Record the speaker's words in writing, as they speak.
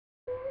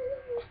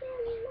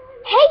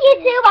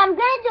YouTube, I'm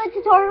gonna do a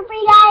tutorial for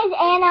you guys,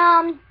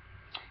 and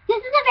this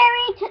is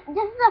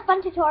a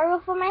fun tutorial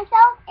for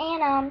myself,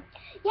 and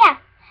yeah,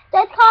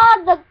 so it's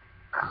called the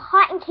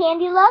cotton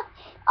candy look,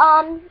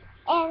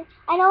 and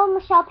I know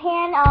Michelle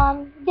Pan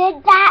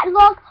did that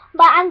look,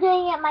 but I'm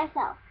doing it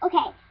myself.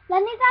 Okay,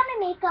 let me grab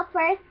my makeup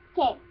first.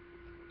 Okay,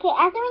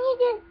 after when you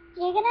do,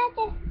 you're gonna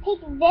just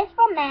take this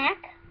from MAC,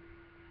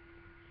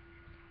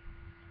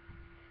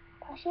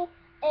 push it,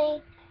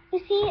 and you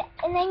see,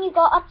 and then you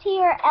go up to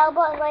your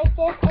elbow and like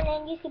this, and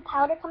then you see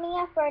powder coming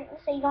out so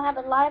you don't have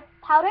a lot of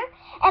powder,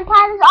 and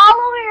powder's all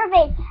over your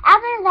face.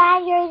 After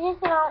that, you're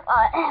just gonna,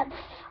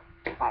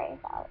 sorry.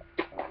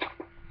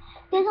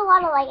 There's a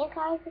lot of light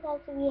inside because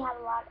we have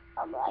a lot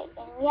of light,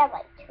 and we have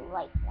like 2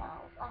 lights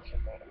now, actually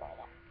 3 right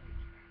now,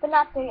 but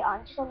not 3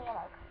 on, just only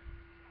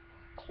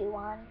like 2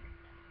 on.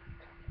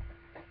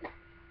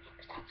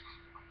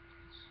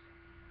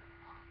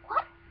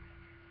 What?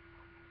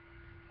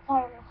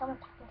 Sorry,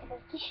 someone's talking to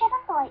me. Just shut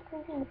up the light,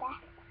 please, in the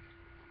back.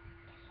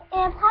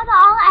 And apply the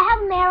all. I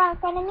have a mirror in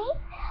front of me.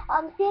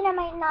 Soon I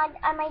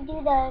might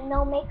do the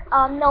no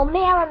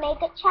mirror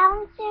makeup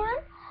challenge soon.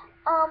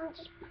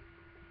 Just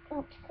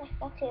oops,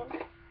 that's too.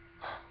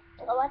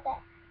 Go about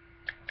that.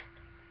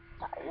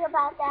 Sorry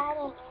about that,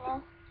 and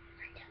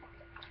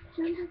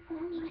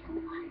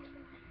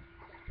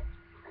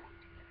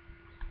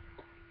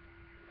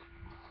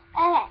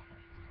okay.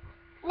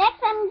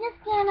 Next, I'm just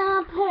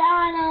gonna put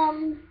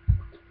on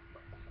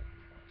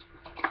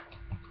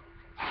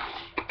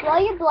roll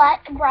your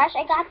brush.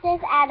 I got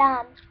this at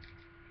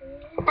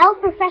Elf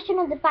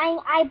Professional Defying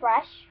Eye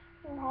Brush.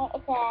 Okay,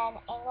 it's an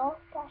angle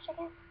brush, I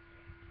guess.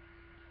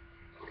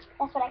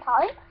 That's what I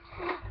call it.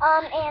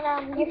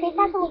 And your face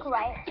has to look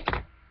right.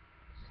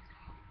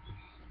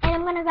 And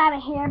I'm gonna grab a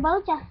hair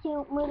bow just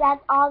to move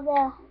out all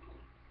the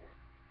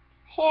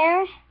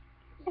hair.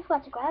 I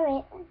forgot to grab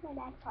it. That's my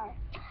bad part.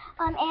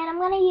 And I'm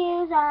gonna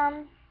use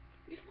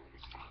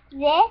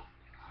this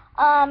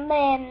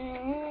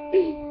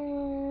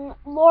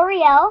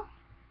L'Oreal.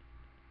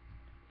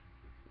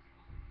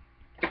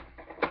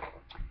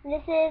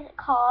 This is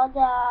called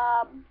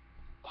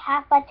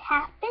Tapis.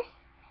 I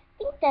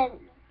think right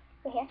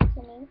here,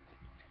 the name.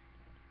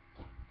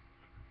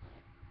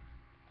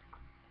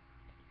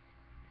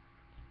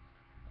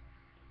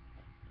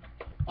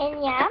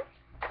 And yeah,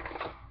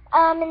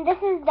 and this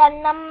is the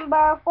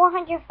number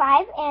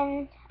 405,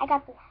 and I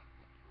got this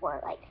for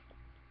like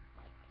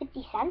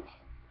 50 cents.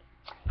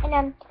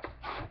 And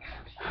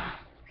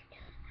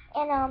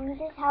this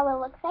is how it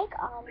looks like.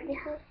 This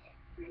is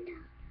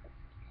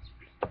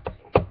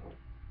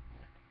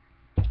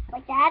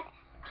like that.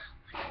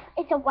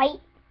 It's a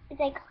white. It's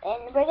like,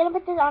 and we're gonna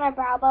put this on our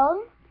brow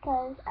bone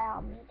because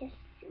just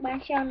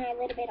mash it on a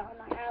little bit on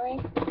our eyelid.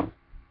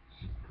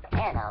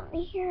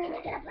 And here.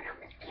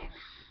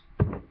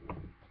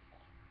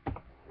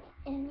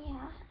 And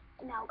yeah,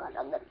 now got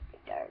a little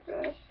bit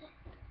darker.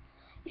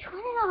 If you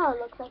want to know how it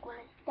looks like when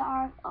it's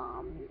dark,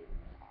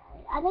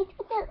 I like to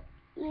put it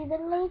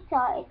evenly, so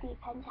it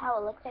depends how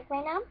it looks like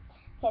right now.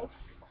 Okay.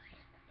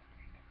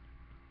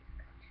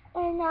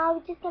 And now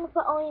we're just gonna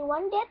put only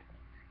 1 dip.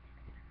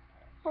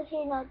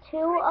 Actually, no, 2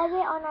 of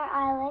it on our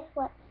eyelid.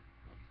 What?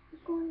 I'm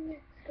going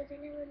next because I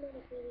never made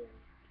a video.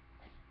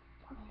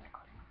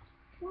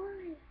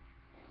 Why?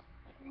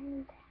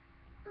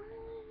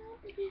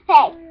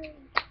 Hey,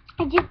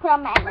 I just put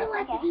on my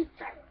eyelid. Okay.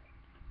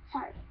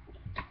 Sorry.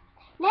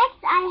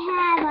 Next, I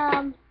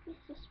have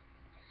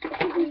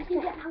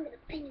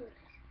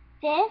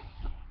this,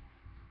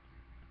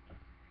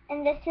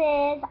 and this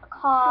is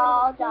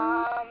called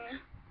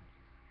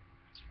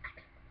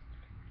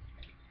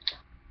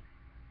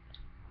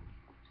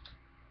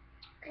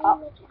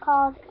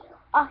called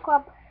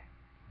Aqua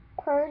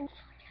Purge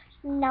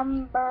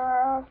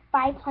number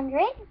 500.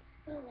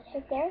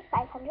 Right there,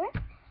 500.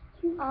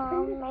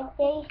 Right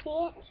there, you see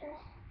it.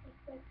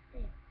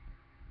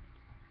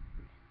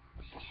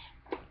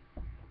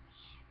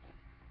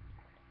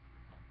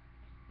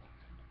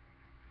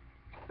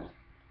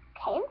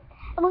 Okay,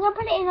 and we're gonna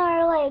put it in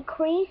our like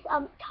crease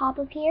top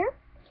of here.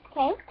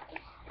 Okay,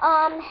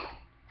 and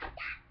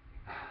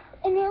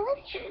it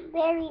looks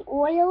very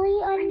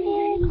oily on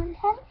the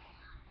content.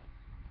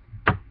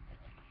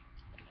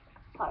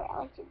 Sorry, I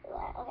like to do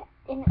that. Okay,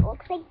 and it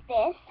looks like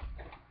this.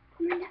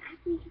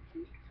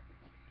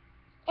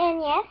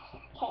 And yes,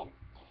 okay,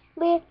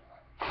 we're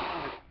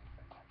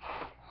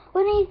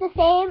gonna use the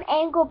same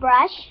angle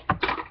brush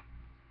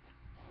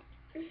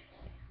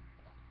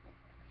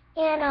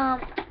and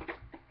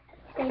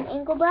same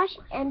angle brush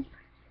and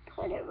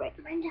put it right.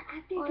 Brenda,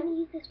 after you're gonna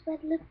use this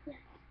red lip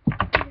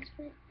brush.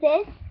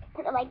 This,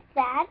 put it like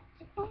that.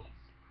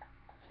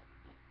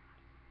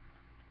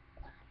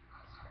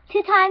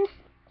 2 times,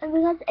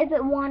 because if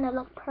it wanna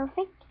look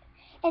perfect.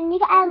 And you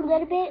can add a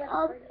little bit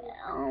of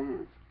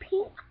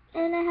pink.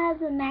 And I have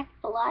the MAC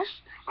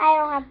blush. I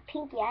don't have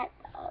pink yet,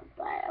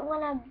 but I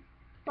wanna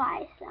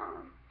buy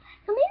some.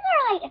 Some of these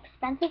are like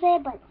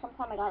expensive, but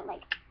sometimes I got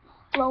like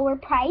lower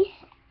price.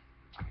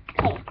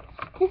 Okay,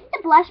 this is the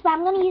blush, but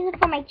I'm gonna use it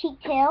for my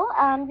cheek too.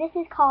 This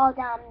is called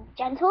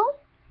Gentle.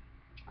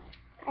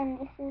 And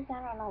this is,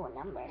 I don't know what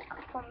number it's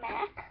from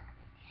MAC.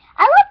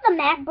 I love the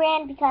MAC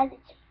brand because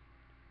it's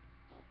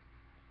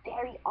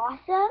very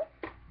awesome.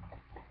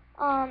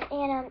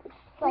 It's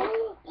like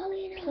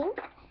pink.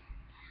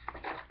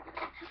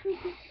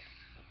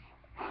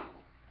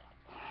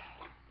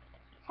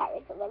 Sorry,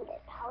 it's a little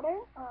bit powder.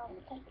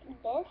 Like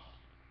this.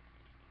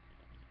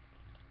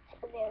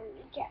 It's very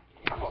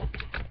gentle.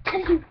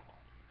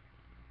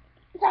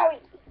 Sorry,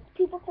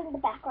 people from the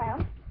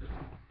background.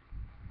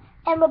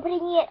 And we're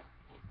putting it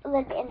a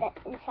little bit in the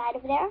inside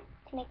of there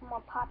to make it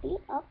more poppy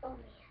up. Oh man.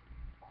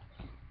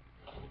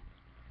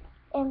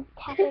 And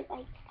tap it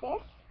like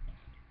this.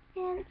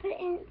 And put it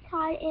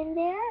inside in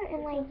there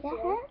and like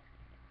that.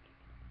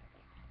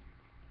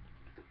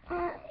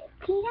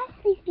 Can you guys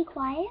please be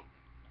quiet?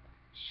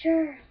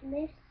 Sure,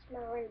 Miss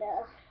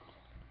Miranda.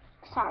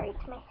 Sorry,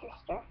 it's my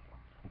sister.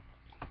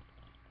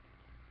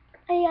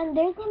 And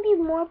there's gonna be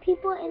more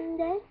people in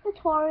this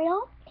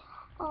tutorial.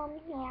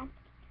 Yeah.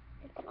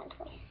 Let's put my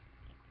toy.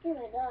 Oh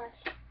my gosh.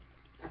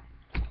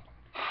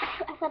 I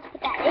forgot to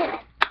put that in.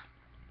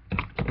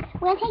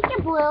 We're gonna take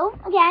your blue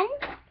again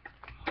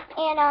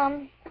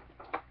and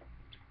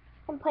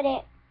put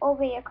it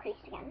over your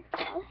crease again.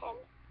 Okay.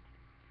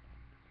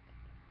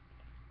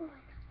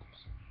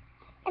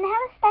 And I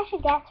have a special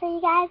guest for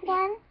you guys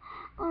again.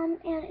 And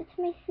it's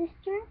my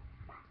sister.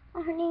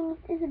 Her name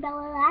is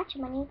Isabella Latch.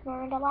 My name is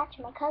Miranda Latch.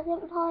 My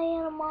cousin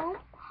Pollyanna Mom.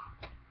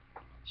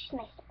 She's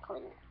my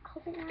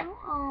cousin now.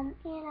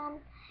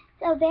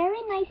 It's a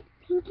very nice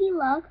pinky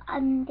look.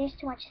 There's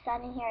too much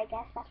sun in here, I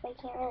guess. That's why you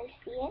can't really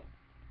see it.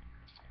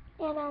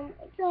 And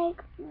it's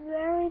like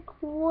very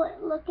cool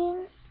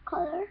looking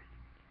color.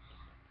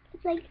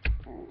 It's like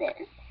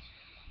this.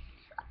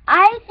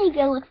 I think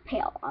it looks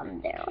pale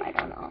on there. I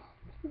don't know.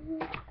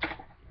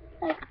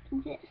 Like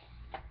this.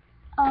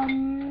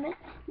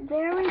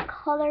 Very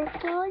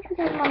colorful, if you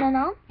guys want to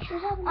know.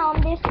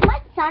 There's too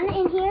much sun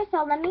in here,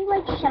 so let me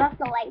like shut off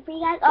the light for you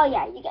guys. Oh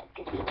yeah, you guys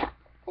can see that.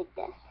 Like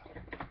this.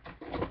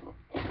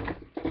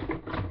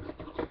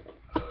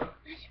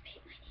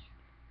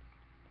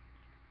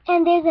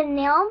 And there's a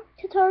nail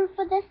tutorial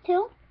for this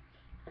too.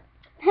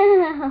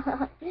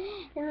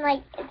 And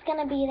like, it's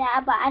gonna be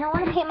that, but I don't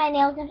want to paint my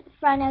nails in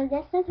front of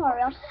this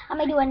tutorial. I'm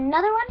gonna do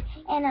another one,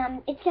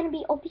 and it's gonna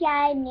be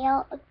OPI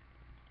nail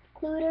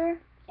occluder.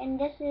 And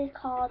this is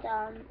called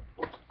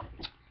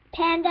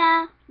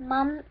Panda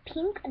Mum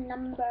Pink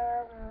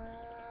number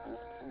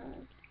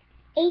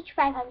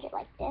H500,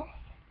 like this.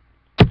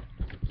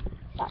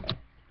 Sorry.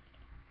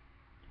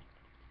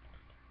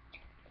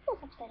 It was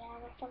upside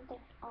down or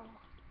something. Oh,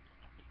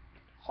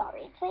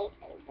 sorry. It's like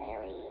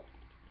very.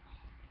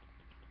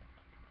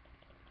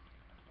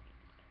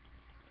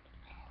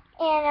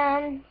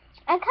 And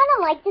I kind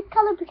of like this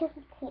color because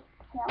it's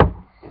pale.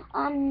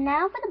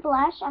 Now for the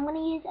blush, I'm going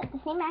to use the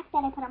same MAC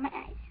that I put on my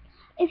eyes.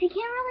 If you can't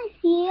really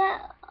see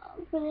it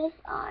for this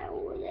eye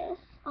or this,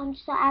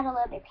 just to add a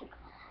little bit pink.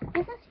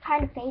 This is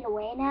trying to fade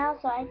away now,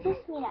 so I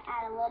just need to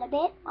add a little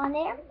bit on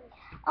there.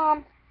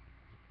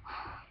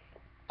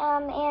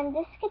 And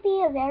this could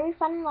be a very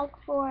fun, like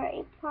for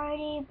a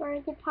party,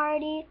 birthday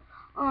party,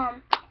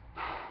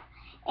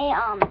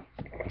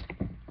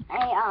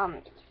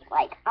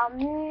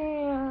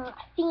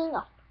 seeing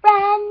a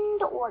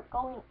friend or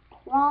going to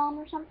prom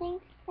or something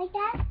like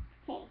that.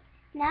 Okay,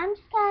 now I'm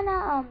just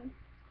gonna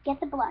get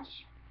the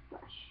blush.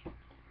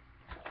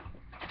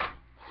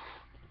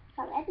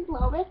 Sorry, I have to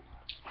blow it.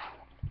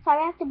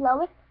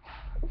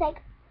 It's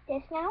like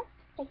this now.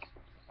 Like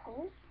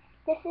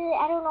this is,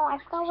 I don't know, I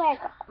forgot where I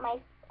got my.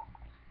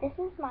 This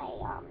is my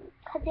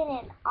cousin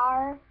and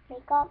our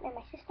makeup and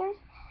my sister's,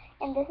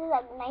 and this is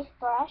a nice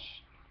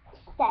brush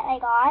that I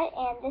got,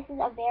 and this is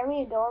a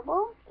very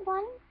adorable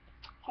one.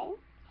 Okay,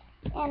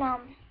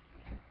 and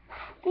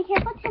be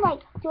careful to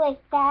like do like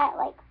that,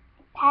 like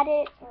pat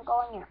it and go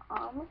on your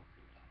arm.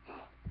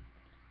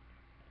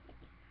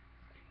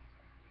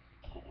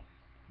 Okay.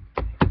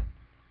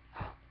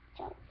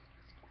 So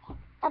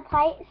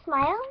apply,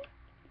 smile,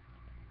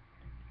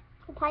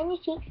 apply in your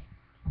cheeks.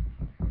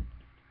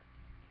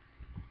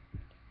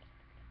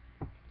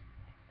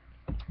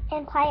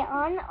 And apply it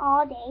on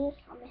all day.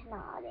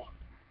 Not all day.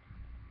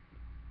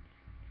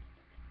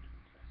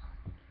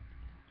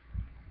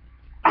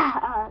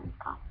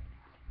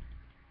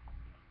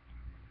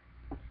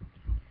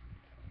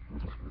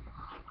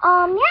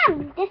 Yeah,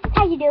 this is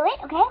how you do it,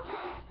 okay?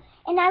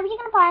 And now you're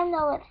gonna apply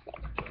the lipstick.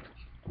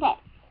 Okay.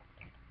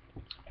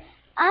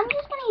 I'm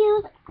just gonna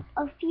use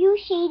a few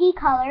shady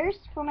colors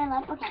for my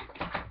lip. Okay.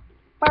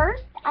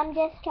 First, I'm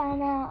just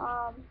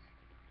gonna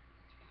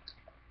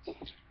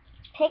just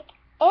pick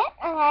it,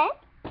 okay?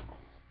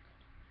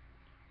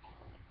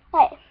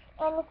 Okay,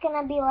 and it's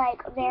gonna be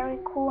like very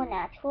cool and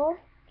natural.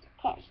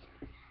 Okay.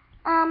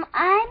 I'm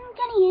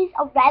gonna use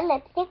a red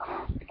lipstick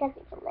because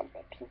it's a little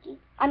bit pinky.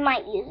 I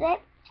might use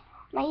it.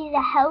 I might use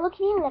a Hello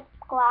Kitty lip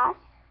gloss.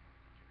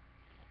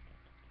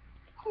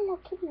 Hello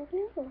Kitty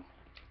blue.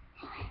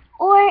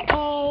 Or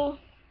a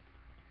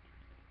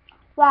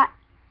Wet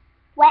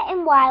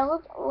n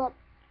Wild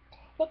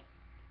lipstick.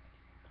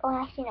 Oh,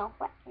 actually, no,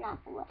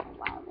 not the Wet n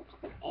Wild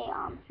lipstick.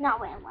 Not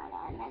Wet n Wild,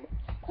 I meant.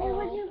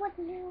 Or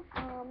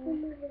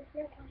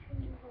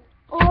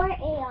a,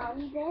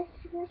 this,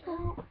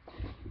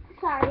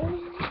 sorry,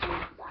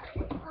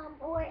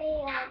 or a,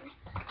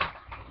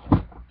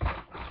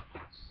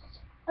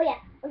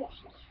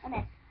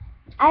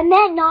 I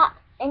meant not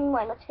any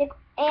more lipstick,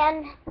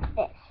 and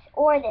this,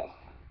 or this.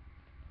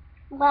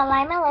 Well,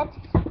 line my lips,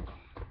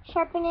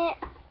 sharpen it,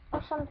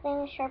 or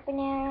something, sharpen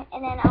it,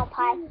 and then I'll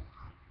apply.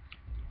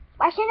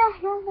 I should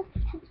have known the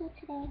pencil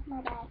today,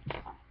 my bad.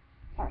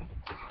 Sorry.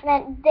 And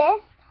then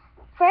this,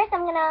 first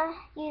I'm gonna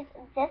use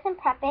this and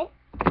prep it.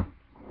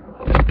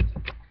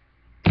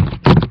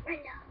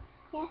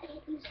 Yeah.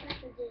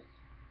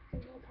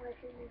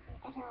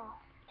 I know.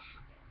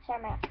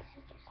 Sorry, my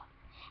sister's.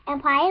 And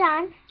apply it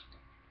on.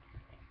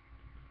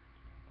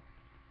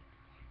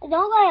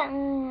 Don't go,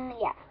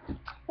 yeah.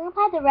 We're gonna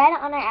apply the red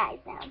on our eyes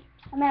now.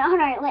 I mean, on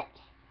our lips.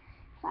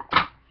 Sorry.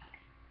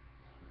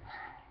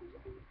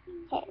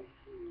 Okay.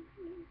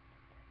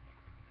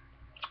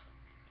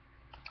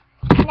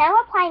 Now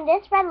we're applying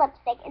this red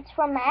lipstick. It's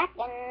from MAC,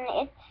 and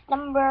it's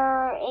number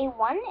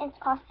A1. It's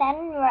called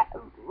Satin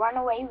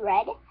Runaway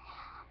Red.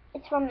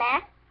 It's from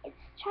MAC. It's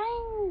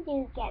trying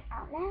to get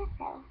out now,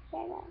 so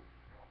here it goes.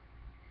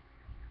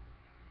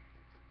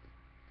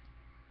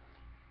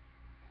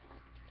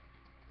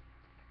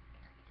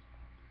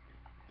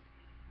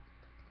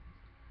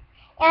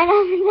 And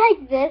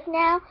like this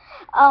now.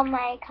 Oh,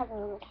 my cousin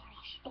was looking at me.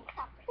 She thinks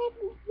I'm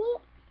pretty.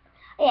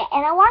 Yeah,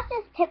 and I watched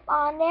this tip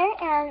on there,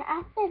 and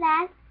after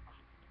that,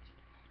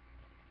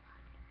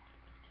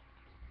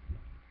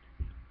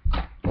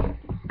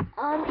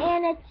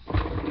 and it's,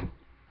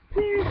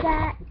 here's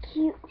that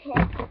cute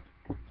tip.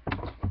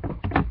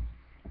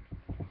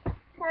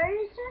 Sorry,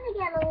 it's starting to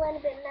get a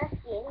little bit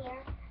messy in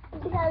here,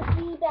 because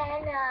we've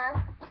been,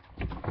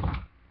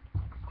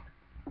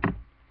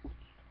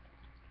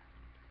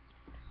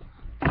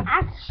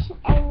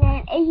 and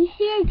then, you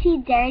see it's too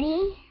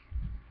dirty?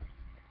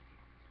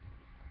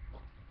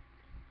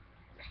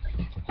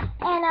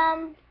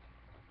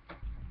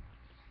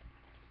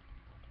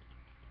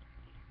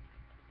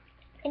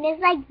 And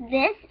it's like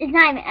this. It's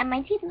not even, and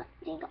my teeth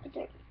didn't go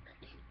dirty.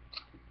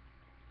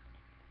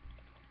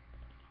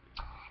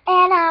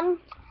 And, I'm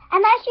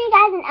gonna show you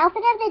guys an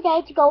outfit of the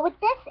day to go with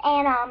this,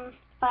 and,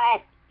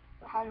 but,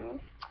 I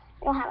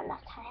don't have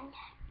enough time.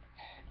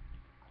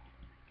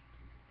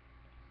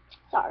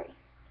 Sorry.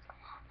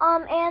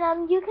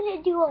 And, you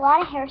can do a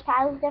lot of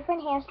hairstyles,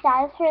 different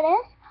hairstyles for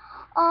this.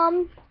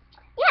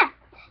 Yeah.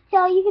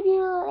 So you could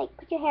do, like,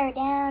 put your hair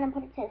down and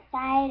put it to the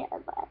side,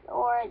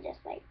 or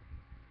just, like,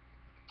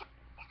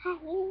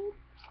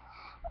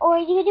 or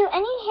you could do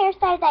any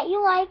hairstyle that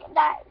you like,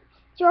 that's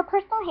your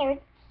personal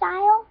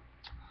hairstyle.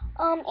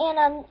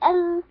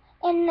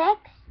 And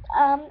next,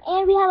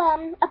 and we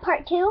have, a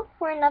part 2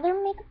 for another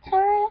makeup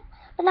tutorial,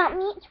 but not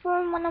me, it's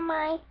from one of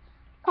my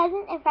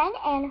cousins and friend,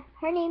 and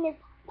her name is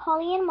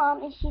Polly and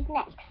Mom, and she's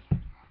next.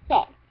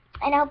 Okay,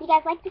 and I hope you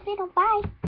guys like this video. Bye!